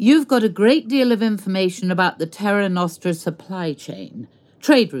me. You've got a great deal of information about the Terra Nostra supply chain.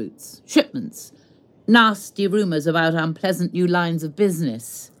 Trade routes, shipments, nasty rumours about unpleasant new lines of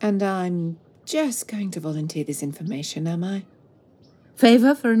business. And I'm just going to volunteer this information, am I?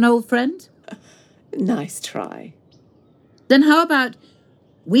 Favour for an old friend? Nice try. Then how about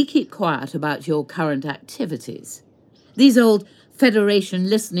we keep quiet about your current activities? These old Federation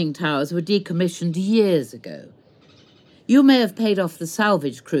listening towers were decommissioned years ago. You may have paid off the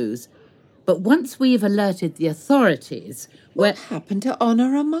salvage crews, but once we've alerted the authorities... What happened to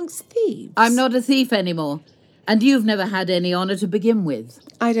honour amongst thieves? I'm not a thief anymore, and you've never had any honour to begin with.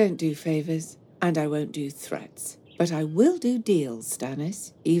 I don't do favours, and I won't do threats. But I will do deals,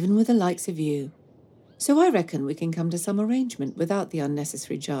 Stannis, even with the likes of you. So I reckon we can come to some arrangement without the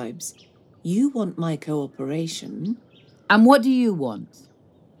unnecessary jibes. You want my cooperation. And what do you want?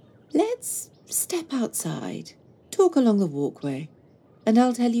 Let's step outside, talk along the walkway, and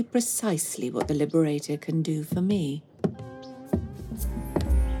I'll tell you precisely what the Liberator can do for me.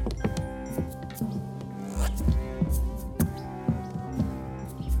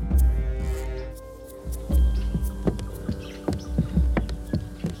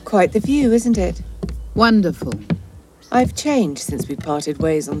 Quite the view, isn't it? Wonderful. I've changed since we parted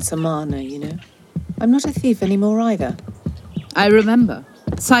ways on Samana, you know. I'm not a thief anymore either. I remember.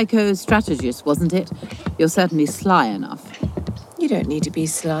 Psycho-strategist, wasn't it? You're certainly sly enough. You don't need to be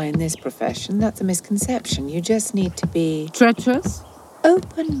sly in this profession. That's a misconception. You just need to be... treacherous?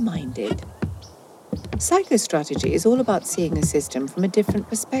 Open-minded. Psychostrategy is all about seeing a system from a different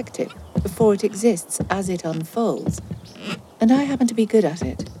perspective before it exists as it unfolds. And I happen to be good at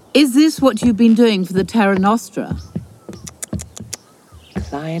it. Is this what you've been doing for the Terra Nostra?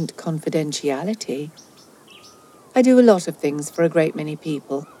 Client confidentiality. I do a lot of things for a great many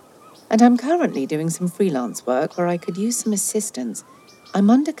people. And I'm currently doing some freelance work where I could use some assistance. I'm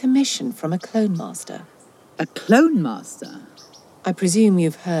under commission from a clone master. A clone master? I presume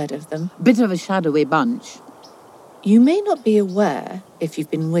you've heard of them. Bit of a shadowy bunch. You may not be aware, if you've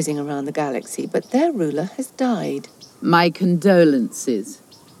been whizzing around the galaxy, but their ruler has died. My condolences.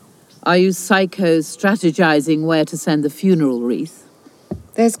 Are you psychos strategizing where to send the funeral wreath?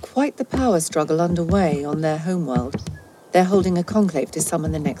 There's quite the power struggle underway on their homeworld. They're holding a conclave to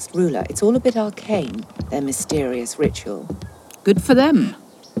summon the next ruler. It's all a bit arcane, their mysterious ritual. Good for them.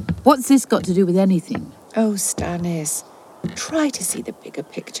 What's this got to do with anything? Oh, Stannis, try to see the bigger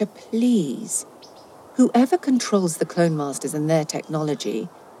picture, please. Whoever controls the Clone Masters and their technology,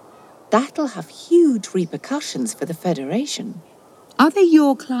 that'll have huge repercussions for the Federation. Are they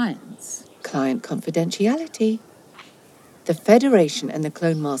your clients? Client confidentiality. The Federation and the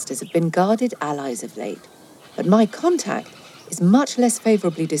Clone Masters have been guarded allies of late, but my contact is much less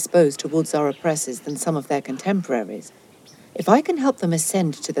favourably disposed towards our oppressors than some of their contemporaries. If I can help them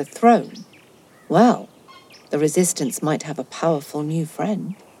ascend to the throne, well, the Resistance might have a powerful new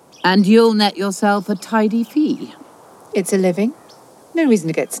friend. And you'll net yourself a tidy fee. It's a living. No reason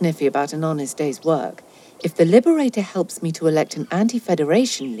to get sniffy about an honest day's work. If the Liberator helps me to elect an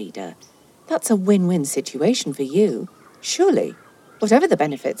anti-Federation leader, that's a win-win situation for you. Surely, whatever the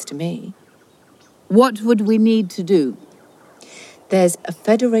benefits to me. What would we need to do? There's a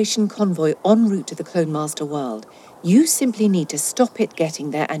Federation convoy en route to the Clone Master world. You simply need to stop it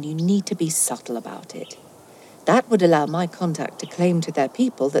getting there, and you need to be subtle about it. That would allow my contact to claim to their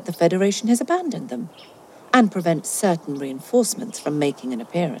people that the Federation has abandoned them, and prevent certain reinforcements from making an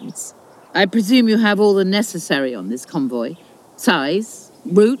appearance. I presume you have all the necessary on this convoy? Size,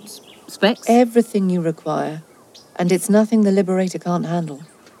 routes, specs? Everything you require. And it's nothing the Liberator can't handle.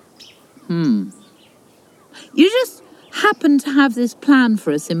 You just happened to have this plan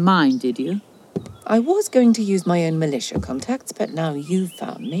for us in mind, did you? I was going to use my own militia contacts, but now you've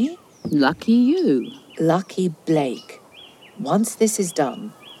found me. Lucky you. Lucky Blake. Once this is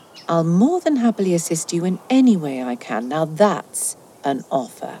done, I'll more than happily assist you in any way I can. Now that's an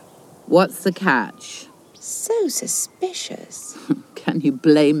offer. What's the catch? So suspicious. Can you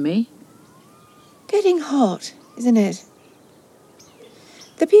blame me? Getting hot, isn't it?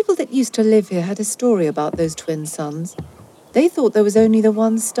 The people that used to live here had a story about those twin suns. They thought there was only the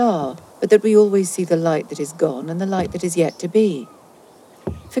one star, but that we always see the light that is gone and the light that is yet to be.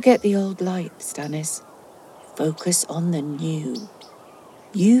 Forget the old light, Stannis. Focus on the new.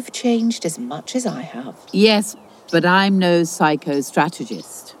 You've changed as much as I have. Yes, but I'm no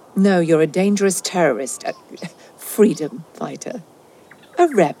psycho-strategist. No, you're a dangerous terrorist, a freedom fighter, a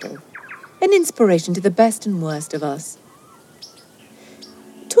rebel, an inspiration to the best and worst of us.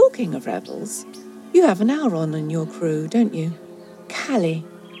 Talking of rebels, you have an Auron in your crew, don't you? Callie.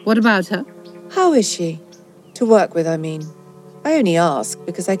 What about her? How is she? To work with, I mean. I only ask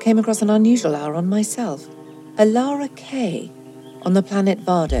because I came across an unusual Auron myself. Alara Kay, on the planet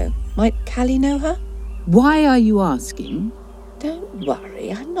Vardo. Might Callie know her? Why are you asking? Don't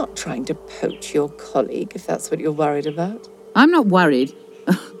worry, I'm not trying to poach your colleague, if that's what you're worried about. I'm not worried.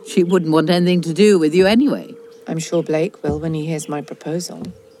 She wouldn't want anything to do with you anyway. I'm sure Blake will when he hears my proposal.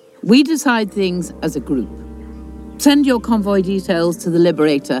 We decide things as a group. Send your convoy details to the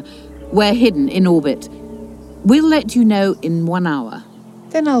Liberator. We're hidden in orbit. We'll let you know in 1 hour.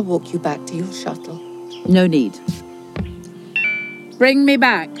 Then I'll walk you back to your shuttle. No need. Bring me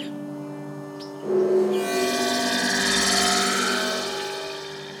back.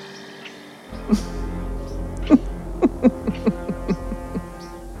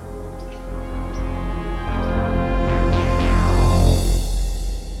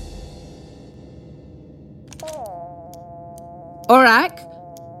 Aurak,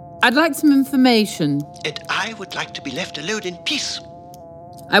 I'd like some information. And I would like to be left alone in peace.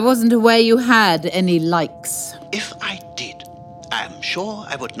 I wasn't aware you had any likes. If I did, I am sure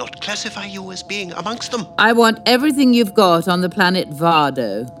I would not classify you as being amongst them. I want everything you've got on the planet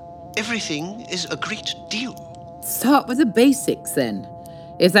Vardo. Everything is a great deal. Start with the basics then,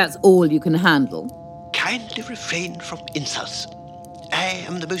 if that's all you can handle. Kindly refrain from insults. I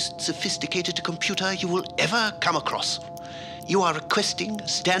am the most sophisticated computer you will ever come across. You are requesting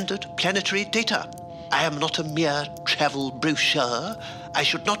standard planetary data. I am not a mere travel brochure. I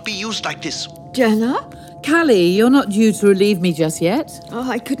should not be used like this. Jenna? Callie, you're not due to relieve me just yet. Oh,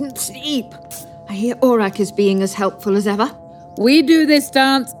 I couldn't sleep. I hear Aurak is being as helpful as ever. We do this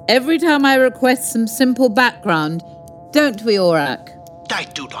dance every time I request some simple background, don't we, Aurak? I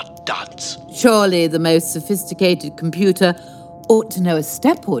do not dance. Surely the most sophisticated computer ought to know a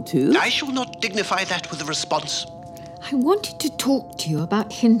step or two. I shall not dignify that with a response. I wanted to talk to you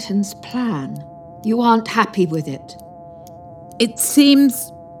about Hinton's plan. You aren't happy with it. It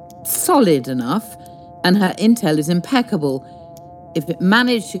seems solid enough, and her intel is impeccable. If it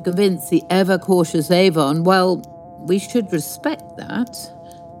managed to convince the ever-cautious Avon, well, we should respect that.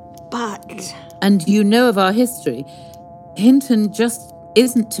 But... And you know of our history. Hinton just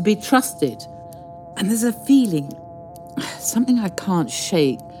isn't to be trusted. And there's a feeling, something I can't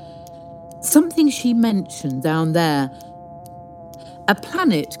shake. Something she mentioned down there. A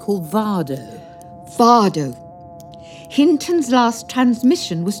planet called Vardo. Vardo. Hinton's last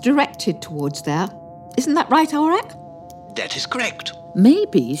transmission was directed towards there. Isn't that right, Aurak? That is correct.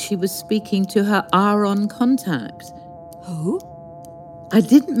 Maybe she was speaking to her Auron contact. Who? I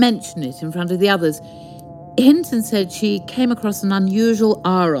didn't mention it in front of the others. Hinton said she came across an unusual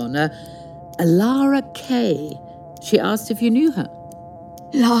Auron, a Lara Kay. She asked if you knew her.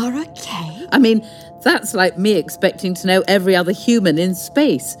 Lara Kay? I mean, that's like me expecting to know every other human in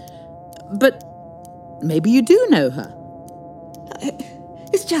space. But maybe you do know her.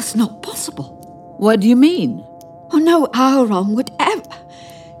 It's just not possible. What do you mean? Oh, no Auron would ever...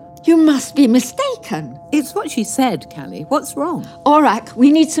 You must be mistaken. It's what she said, Callie. What's wrong? Aurak,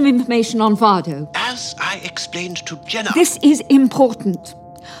 we need some information on Vardo. As I explained to Jenna... This is important.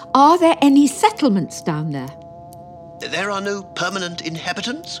 Are there any settlements down there? There are no permanent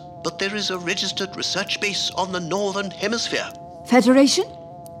inhabitants, but there is a registered research base on the Northern Hemisphere. Federation?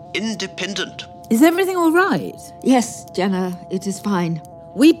 Independent. Is everything all right? Yes, Jenna, it is fine.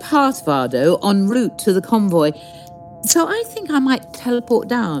 We passed Vardo en route to the convoy, so I think I might teleport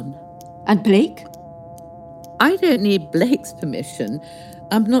down. And Blake? I don't need Blake's permission.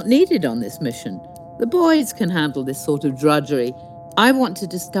 I'm not needed on this mission. The boys can handle this sort of drudgery. I want to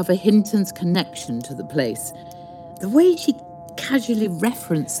discover Hinton's connection to the place. The way she casually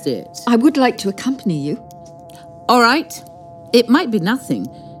referenced it. I would like to accompany you. All right. It might be nothing.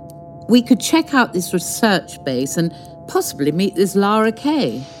 We could check out this research base and possibly meet this Lara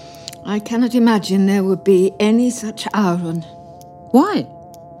Kay. I cannot imagine there would be any such Auron. Why?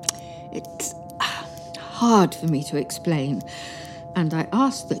 It's hard for me to explain, and I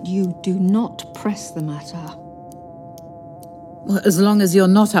ask that you do not press the matter. Well, as long as you're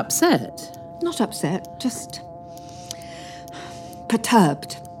not upset. Not upset, just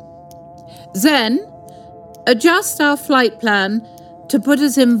perturbed. Then, adjust our flight plan to put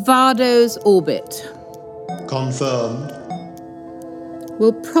us in Vardo's orbit. Confirmed.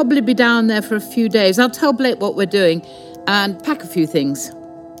 We'll probably be down there for a few days. I'll tell Blake what we're doing and pack a few things.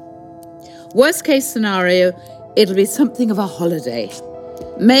 Worst case scenario, it'll be something of a holiday.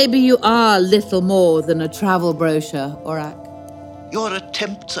 Maybe you are little more than a travel brochure, Aurak. Your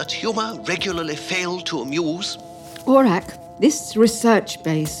attempts at humour regularly fail to amuse. Aurak, this research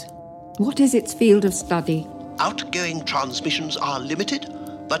base, what is its field of study? Outgoing transmissions are limited,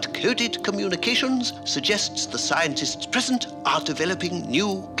 but coded communications suggests the scientists present are developing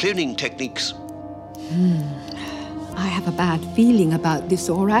new cloning techniques. I have a bad feeling about this,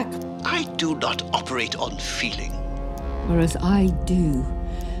 Aurak. I do not operate on feeling. Whereas I do,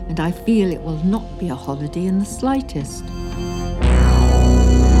 and I feel it will not be a holiday in the slightest.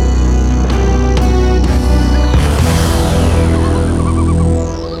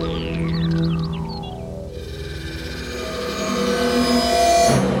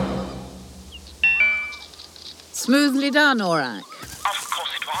 Smoothly done, Aurak. Of course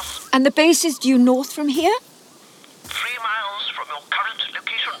it was. And the base is due north from here? 3 miles from your current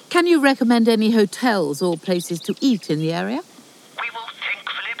location. Can you recommend any hotels or places to eat in the area? We will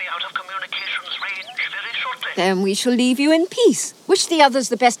thankfully be out of communications range very shortly. Then we shall leave you in peace. Wish the others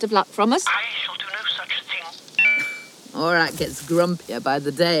the best of luck from us. I shall do no such thing. Aurak gets grumpier by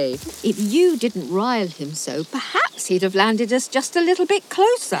the day. If you didn't rile him so, perhaps he'd have landed us just a little bit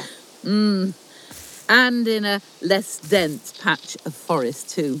closer. And in a less dense patch of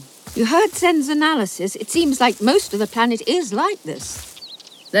forest, too. You heard Sen's analysis. It seems like most of the planet is like this.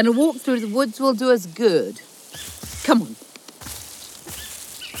 Then a walk through the woods will do us good. Come on.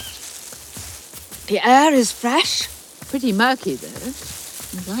 The air is fresh. Pretty murky, though.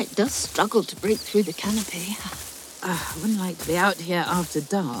 The light does struggle to break through the canopy. I wouldn't like to be out here after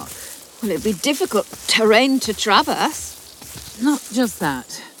dark. Well, it'd be difficult terrain to traverse. Not just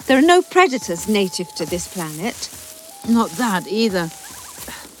that. There are no predators native to this planet. Not that either.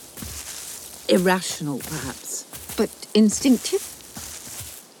 Irrational, perhaps. But instinctive?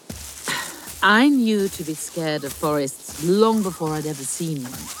 I knew to be scared of forests long before I'd ever seen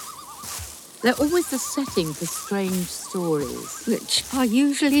one. They're always the setting for strange stories. Which are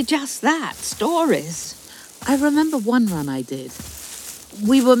usually just that, stories. I remember one run I did.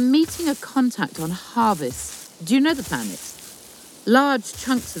 We were meeting a contact on Harvest. Do you know the planet? Large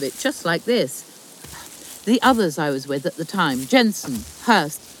chunks of it, just like this. The others I was with at the time, Jensen,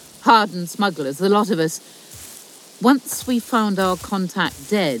 Hurst, hardened smugglers, the lot of us. Once we found our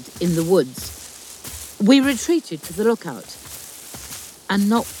contact dead in the woods, we retreated to the lookout. And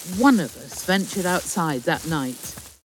not one of us ventured outside that night.